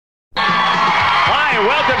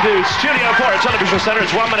welcome to Studio 4 at Television Centre.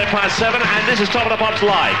 It's 1 minute past 7, and this is Top of the Pops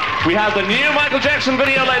Live. We have the new Michael Jackson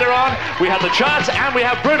video later on, we have the charts, and we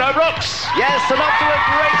have Bruno Brooks. Yes, and off to a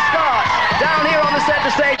great start. Down here on the centre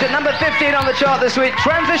stage at number 15 on the chart this week,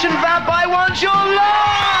 Transmission Vamp, I Want Your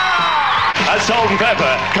Love! That's Salt and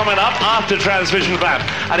Pepper coming up after Transmission Vamp.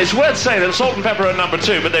 And it's worth saying that Salt and Pepper are number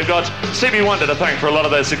 2, but they've got Stevie Wonder to thank for a lot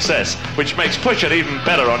of their success, which makes Push It even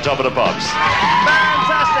better on Top of the Pops.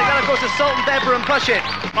 Fantastic, and of course it's Salt and Pepper and Push It.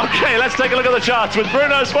 Okay, let's take a look at the charts with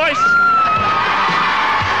Bruno's voice.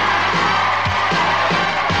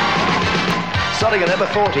 Starting at number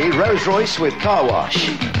 40, Rose Royce with Car Wash.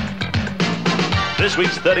 This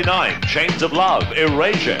week's 39, Chains of Love,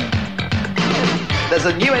 Erasure. There's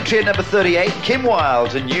a new entry at number 38, Kim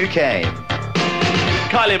Wilde and You Came.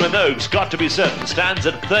 Kylie Minogue's Got to Be Certain stands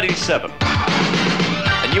at 37.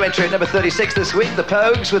 A new entry at number 36 this week, The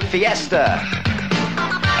Pogues with Fiesta.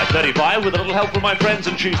 At 35, with a little help from my friends,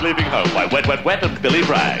 and She's Leaving Home by Wet Wet Wet and Billy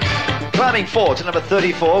Bragg. Climbing 4 to number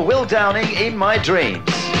 34, Will Downing, In My Dreams.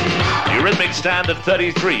 Eurythmics stand at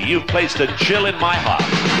 33, You've Placed a Chill in My Heart.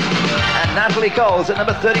 And Natalie Cole's at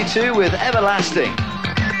number 32 with Everlasting.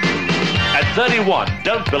 At 31,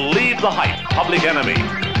 Don't Believe the Hype, Public Enemy. UB40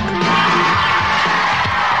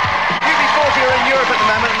 are in Europe at the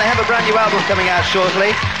moment, and they have a brand new album coming out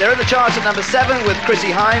shortly. They're in the charts at number 7 with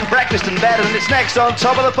Chrissie Hynde, Breakfast in Bed, and it's next on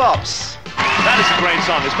Top of the Pops. That is a great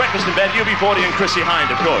song. It's Breakfast in Bed, UB40 and Chrissie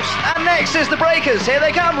Hynde, of course. And next is The Breakers. Here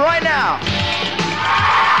they come right now.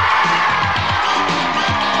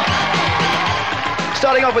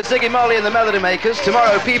 Starting off with Ziggy Marley and the Melody Makers.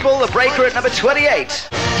 Tomorrow, People, The Breaker at number 28.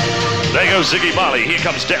 There goes Ziggy Marley. Here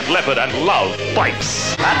comes Def Leppard and Love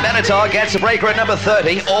Bites. Matt Benatar gets a breaker at number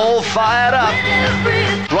 30, All Fired Up.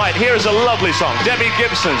 Right, here's a lovely song. Debbie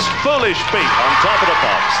Gibson's Foolish Beat on Top of the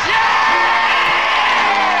Pops.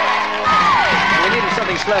 We needed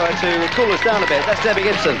something slower to cool us down a bit. That's Debbie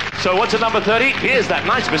Gibson. So what's at number 30? Here's that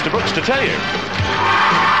nice Mr. Brooks to tell you.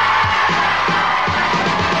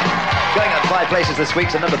 Going up 5 places this week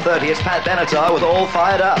to number 30, it's Pat Benatar with All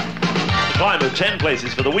Fired Up. Climb of 10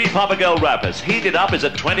 places for the Wee Papa Girl Rappers. Heat It Up is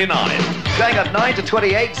at 29. Going up 9 to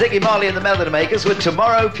 28, Ziggy Marley and the Melody Makers with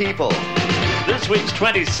Tomorrow People. This week's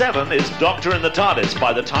 27 is Doctor in the TARDIS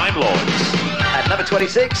by the Time Lords. At number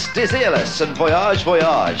 26, Desireless and Voyage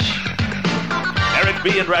Voyage. Eric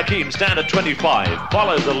B and Rakim stand at 25.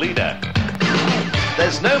 Follow the Leader.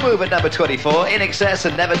 There's no move at number 24, In Excess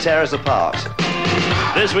and Never Tear Us Apart.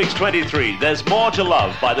 This week's 23, There's More to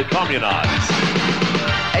Love by the Communards.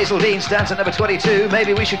 Hazel Dean stands at number 22,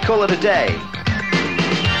 Maybe We Should Call It a Day.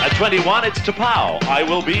 At 21, it's Tapao, I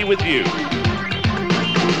Will Be With You.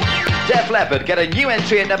 Def Leppard get a new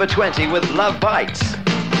entry at number 20 with Love Bites.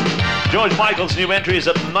 George Michael's new entry is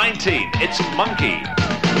at 19, it's Monkey.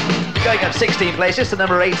 Going up 16 places to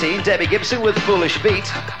number 18, Debbie Gibson with Foolish Beat.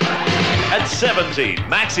 At 17,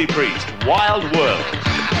 Maxi Priest, Wild World.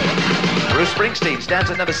 Bruce Springsteen stands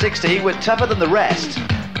at number 16 with Tougher Than the Rest.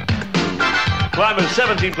 Climb of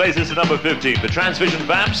 17 places to number 15 for Transvision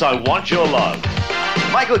Vamps, I Want Your Love.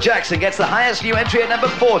 Michael Jackson gets the highest new entry at number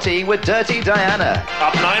 14 with Dirty Diana.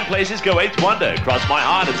 Up 9 places go Eighth Wonder, Cross My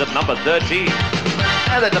Heart is at number 13.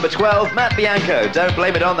 And at number 12, Matt Bianco, Don't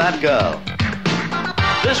Blame It on That Girl.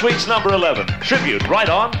 This week's number 11, Tribute Right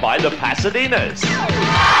On by the Pasadenas.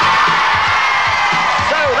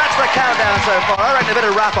 So that's the countdown so far. I reckon a bit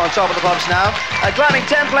of rap on Top of the Pops now. Climbing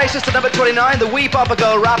 10 places to number 29, the Wee Papa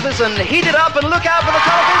Girl Rappers, and Heat It Up and look out for the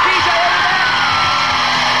colourful DJ over there.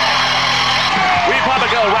 Wee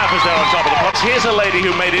Papa Girl Rappers there on Top of the Pops. Here's a lady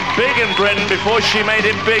who made it big in Britain before she made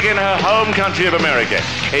it big in her home country of America.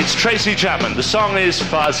 It's Tracy Chapman. The song is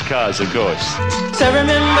Fast Cars, of course. So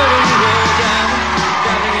remember when you were down,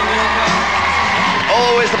 driving in your car.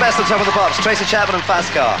 Always the best on Top of the Pops, Tracy Chapman and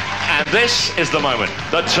Fast Car. And this is the moment,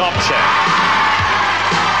 the top 10.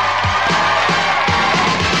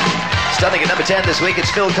 Starting at number 10 this week, it's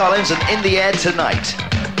Phil Collins and In the Air Tonight.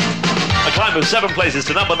 A climb of 7 places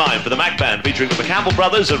to number 9 for the Mac Band featuring the McCampbell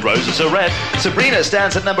Brothers and Roses Are Red. Sabrina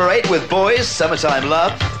stands at number 8 with Boys, Summertime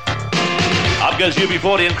Love. Up goes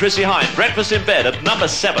UB40 and Chrissie Hynde, Breakfast in Bed at number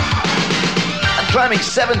 7. And climbing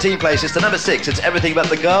 17 places to number 6, it's Everything But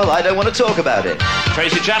the Girl, I Don't Want to Talk About It.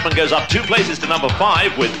 Tracy Chapman goes up 2 places to number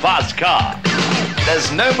 5 with Fast Car. There's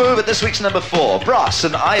no move at this week's number 4, Bros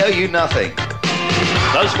and I Owe You Nothing.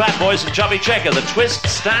 Those Fat Boys and Chubby Checker, The Twist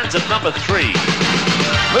stands at number 3.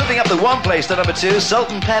 Moving up the 1 place to number 2, Salt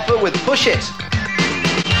and Pepper with Push It.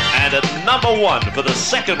 And at number 1 for the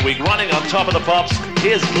 2nd week running on Top of the Pops,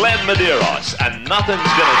 here's Glenn Medeiros and Nothing's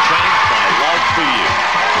Gonna Change My Love for You.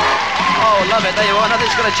 Oh, love it. There you are.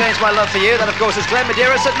 Nothing's going to change my love for you. That, of course, is Glenn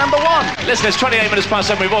Medeiros at number 1. Listen, it's 28 minutes past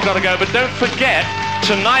 7. We've all got to go. But don't forget,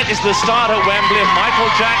 tonight is the start at Wembley of Michael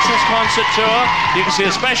Jackson's concert tour. You can see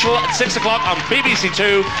a special at 6 o'clock on BBC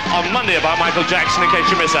Two on Monday about Michael Jackson in case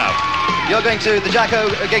you miss out. You're going to the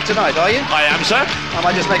Jacko gig tonight, are you? I am, sir. I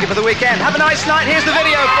might just make it for the weekend. Have a nice night. Here's the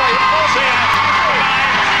video for you. See ya.